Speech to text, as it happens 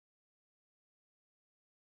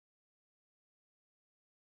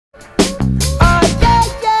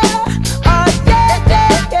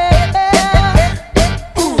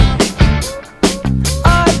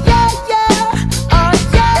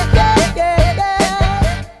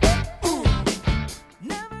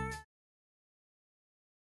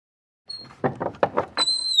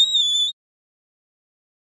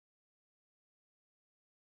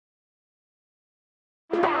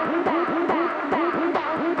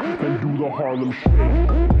And do the Harlem Shake.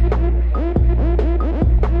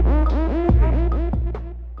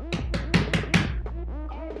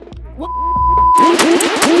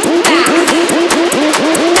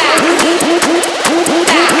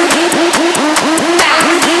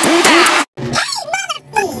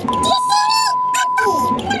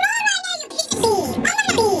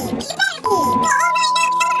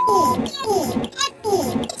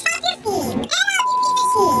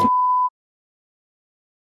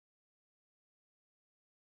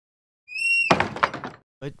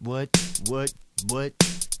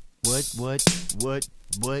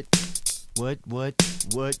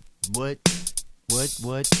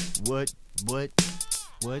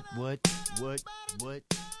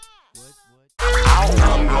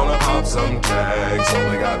 I'm gonna pop some tags.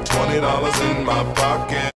 Only got $20 in my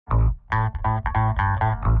pocket.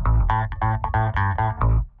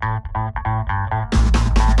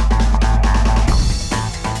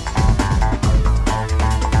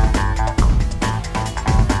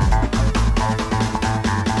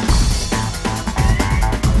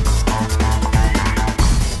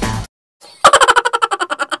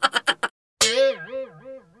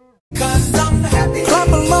 Clap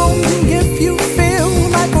along if you feel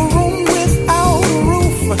like a room without a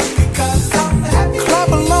roof. Clap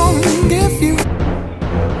along if you.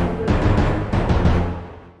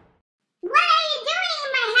 What are you doing in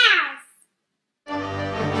my house?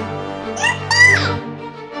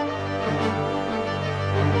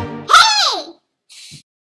 Hey!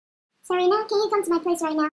 Serena, can you come to my place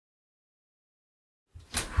right now?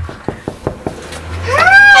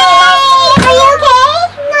 Are you okay?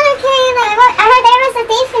 Not okay. I heard there was a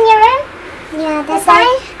thief in your room. Yeah, that's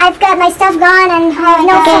fine. I've got my stuff gone and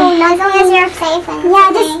no phone. As long as you're safe. And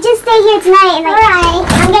yeah, just stay here tonight. And alright.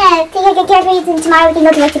 I'm gonna take good care of you and tomorrow we can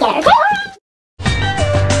go to work together. Okay?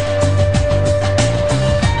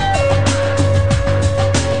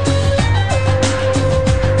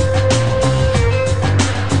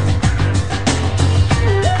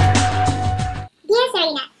 Dear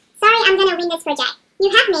Serena, sorry I'm gonna win this project. You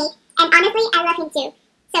have me, and honestly, I love him too.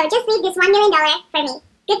 So just leave this $1 million for me.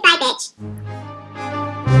 Goodbye, bitch.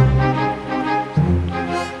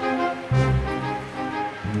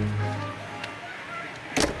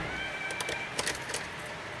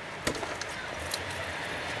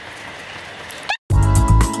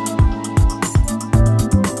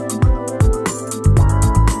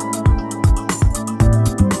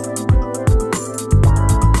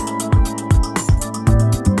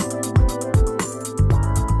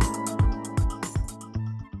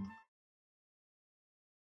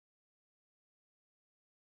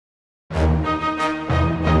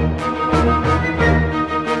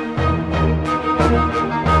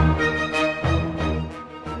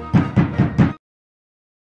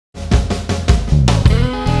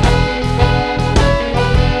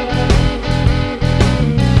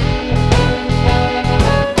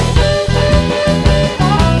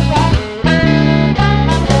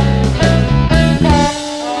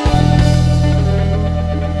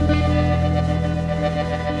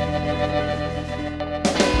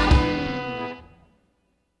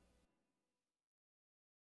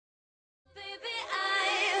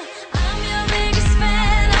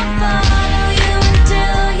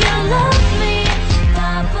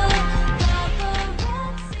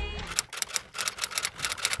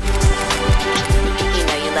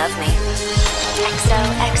 Love me.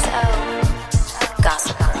 XOXO.